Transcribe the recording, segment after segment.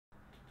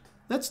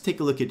Let's take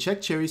a look at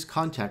CheckCherry's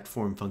contact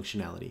form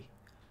functionality.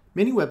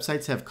 Many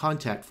websites have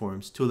contact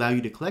forms to allow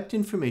you to collect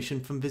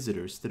information from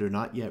visitors that are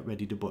not yet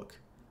ready to book.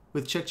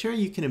 With CheckCherry,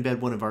 you can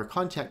embed one of our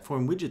contact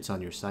form widgets on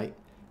your site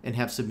and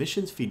have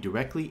submissions feed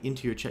directly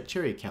into your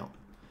CheckCherry account.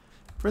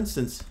 For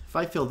instance, if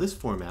I fill this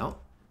form out,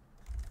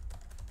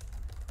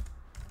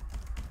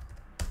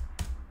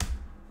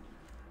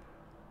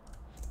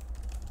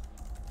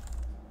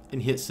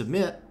 and hit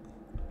submit,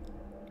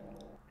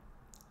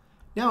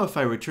 now if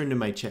I return to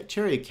my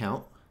CheckCherry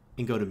account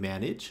and go to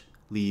Manage,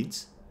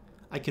 Leads,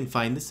 I can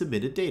find the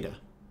submitted data.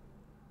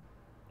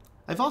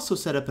 I've also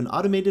set up an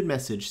automated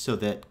message so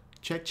that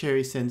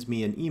CheckCherry sends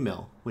me an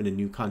email when a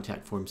new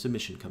contact form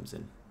submission comes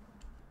in.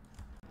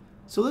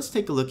 So let's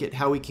take a look at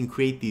how we can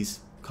create these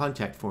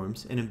contact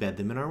forms and embed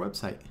them in our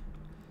website.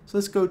 So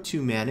let's go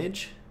to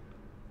Manage,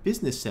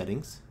 Business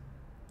Settings,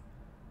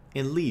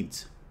 and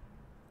Leads.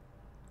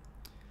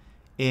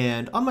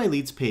 And on my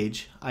Leads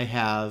page, I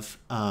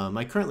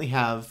currently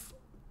have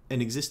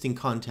an existing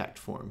contact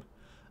form.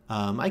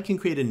 I can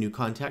create a new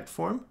contact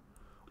form,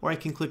 or I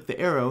can click the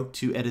arrow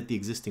to edit the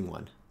existing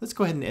one. Let's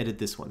go ahead and edit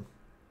this one.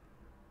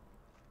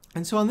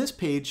 And so on this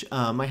page,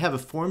 I have a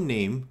form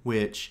name,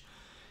 which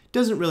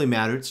doesn't really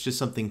matter. It's just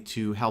something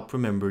to help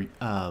remember,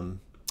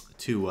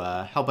 to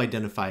help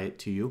identify it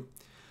to you.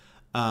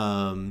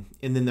 And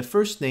then the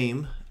first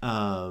name,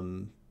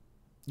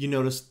 you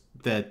notice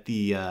that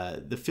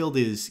the field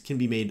can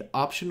be made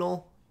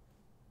optional,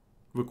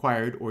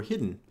 required, or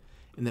hidden.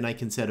 And then I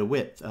can set a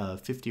width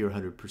of 50 or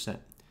 100%.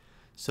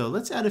 So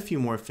let's add a few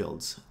more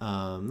fields.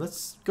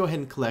 Let's go ahead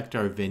and collect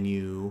our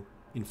venue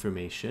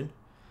information.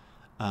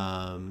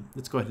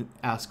 Let's go ahead and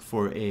ask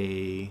for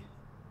a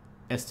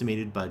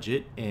estimated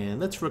budget,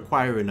 and let's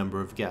require a number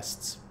of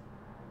guests.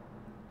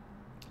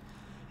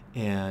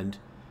 And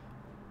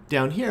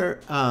down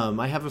here,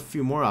 I have a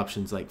few more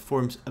options, like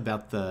forms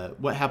about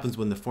what happens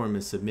when the form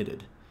is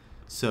submitted.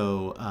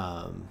 So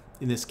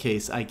in this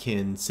case, I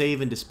can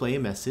save and display a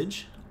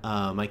message.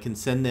 I can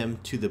send them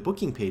to the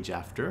booking page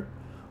after,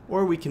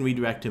 or we can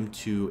redirect them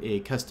to a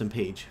custom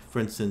page. For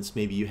instance,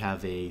 maybe you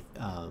have a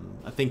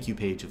thank you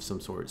page of some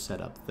sort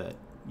set up that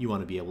you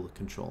want to be able to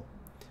control.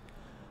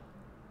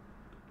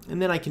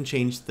 And then I can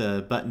change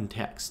the button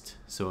text.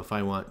 So if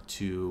I want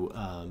to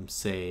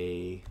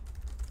say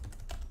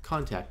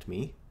contact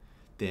me,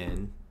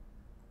 then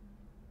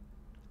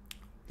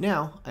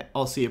now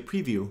I'll see a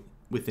preview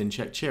within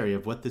CheckCherry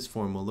of what this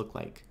form will look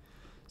like.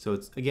 So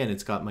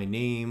it's got my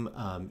name,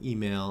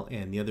 email,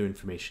 and the other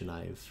information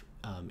I've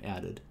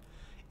added.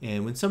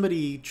 And when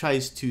somebody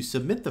tries to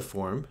submit the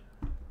form,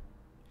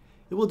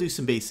 it will do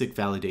some basic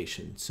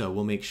validation. So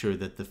we'll make sure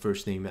that the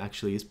first name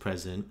actually is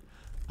present.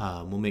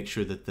 We'll make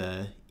sure that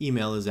the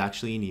email is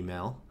actually an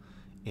email,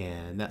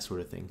 and that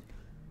sort of thing.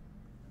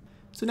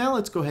 So now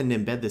let's go ahead and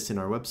embed this in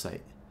our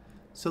website.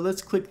 So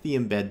let's click the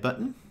Embed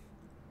button,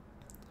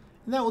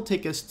 and that will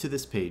take us to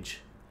this page.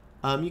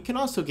 You can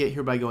also get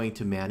here by going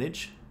to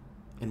Manage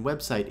and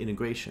Website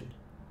Integration.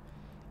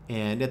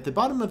 And at the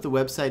bottom of the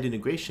website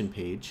integration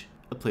page,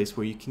 a place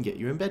where you can get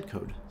your embed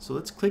code. So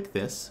let's click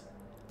this.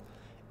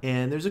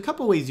 And there's a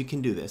couple ways you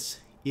can do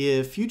this.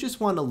 If you just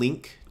want a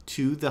link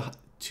to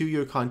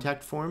your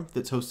contact form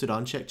that's hosted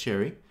on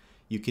CheckCherry,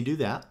 you can do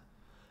that.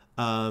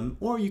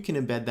 Or you can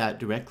embed that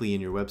directly in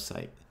your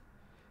website.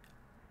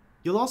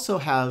 You'll also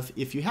have,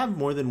 if you have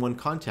more than one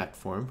contact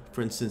form,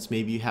 for instance,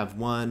 maybe you have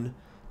one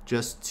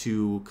just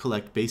to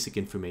collect basic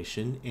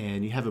information,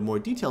 and you have a more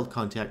detailed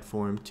contact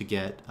form to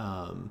get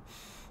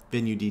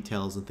venue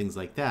details and things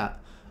like that,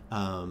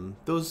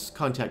 those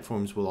contact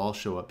forms will all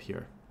show up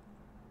here.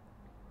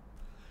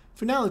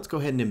 For now, let's go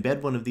ahead and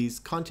embed one of these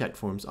contact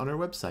forms on our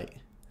website.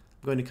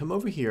 I'm going to come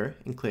over here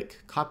and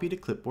click Copy to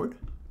Clipboard.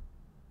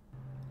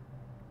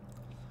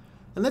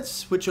 And let's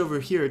switch over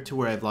here to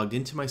where I've logged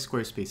into my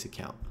Squarespace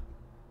account.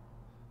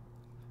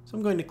 So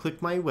I'm going to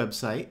click my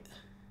website,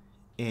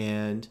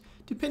 and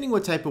depending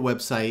what type of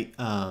website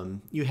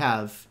you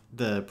have,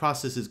 the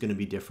process is going to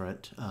be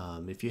different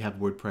if you have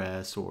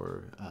WordPress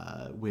or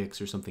Wix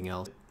or something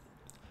else.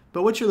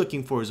 But what you're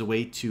looking for is a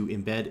way to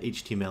embed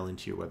HTML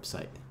into your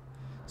website.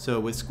 So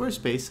with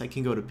Squarespace, I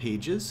can go to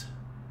Pages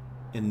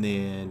and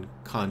then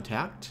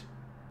Contact.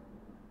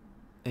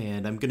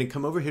 And I'm going to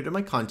come over here to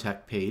my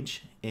contact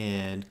page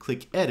and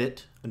click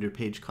Edit under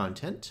Page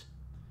Content.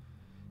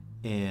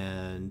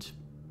 And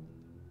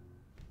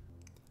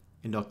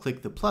I'll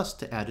click the plus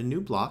to add a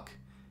new block.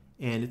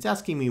 And it's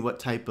asking me what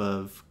type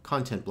of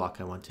content block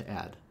I want to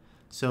add.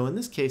 So in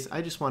this case,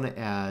 I just want to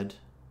add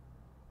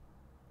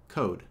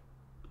code.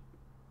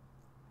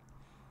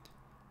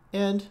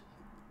 And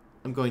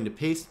I'm going to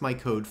paste my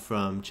code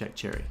from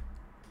CheckCherry.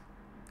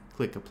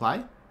 Click Apply.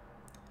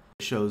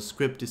 It shows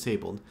script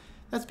disabled.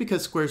 That's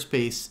because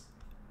Squarespace,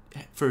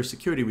 for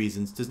security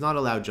reasons, does not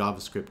allow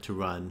JavaScript to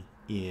run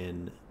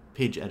in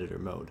page editor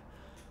mode.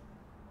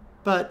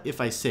 But if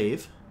I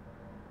save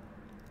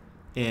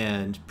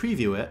and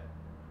preview it,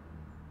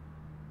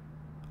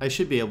 I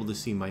should be able to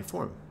see my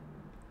form.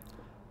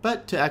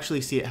 But to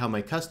actually see it how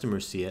my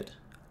customers see it,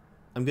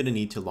 I'm going to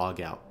need to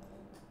log out.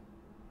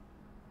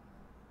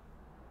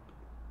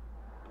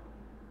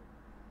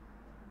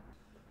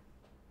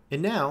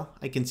 And now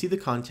I can see the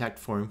contact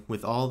form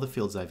with all the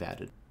fields I've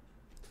added.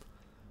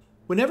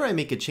 Whenever I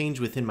make a change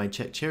within my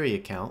CheckCherry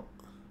account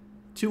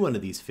to one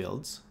of these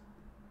fields,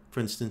 for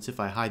instance, if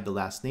I hide the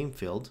last name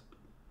field,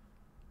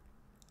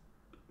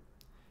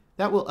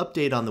 that will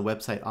update on the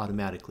website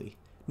automatically.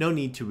 No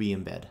need to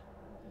re-embed.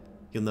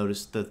 You'll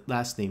notice the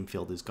last name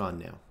field is gone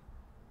now.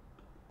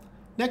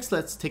 Next,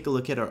 let's take a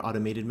look at our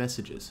automated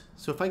messages.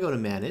 So if I go to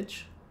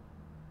Manage,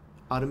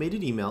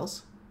 Automated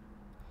Emails,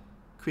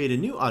 create a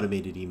new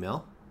automated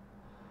email,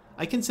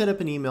 I can set up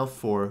an email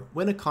for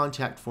when a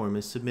contact form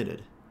is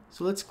submitted.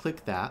 So let's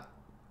click that,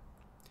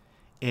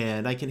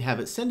 and I can have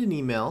it send an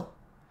email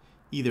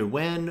either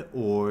when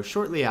or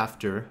shortly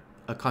after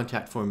a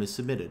contact form is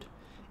submitted.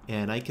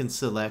 And I can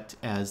select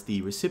as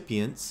the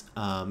recipients,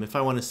 if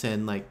I want to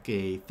send like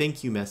a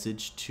thank you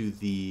message to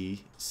the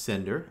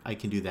sender, I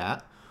can do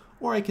that.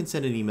 Or I can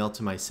send an email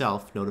to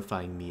myself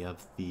notifying me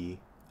of the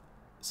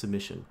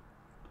submission.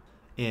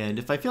 And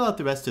if I fill out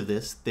the rest of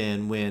this,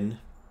 then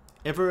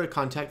whenever a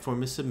contact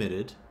form is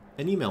submitted,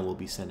 an email will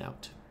be sent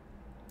out.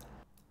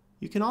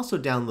 You can also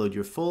download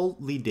your full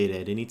lead data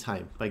at any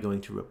time by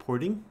going to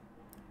Reporting,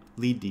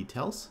 Lead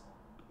Details,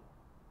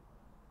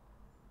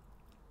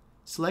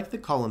 select the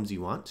columns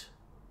you want,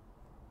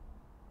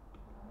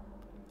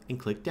 and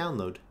click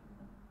Download.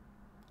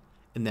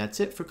 And that's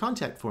it for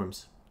contact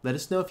forms. Let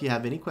us know if you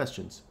have any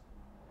questions.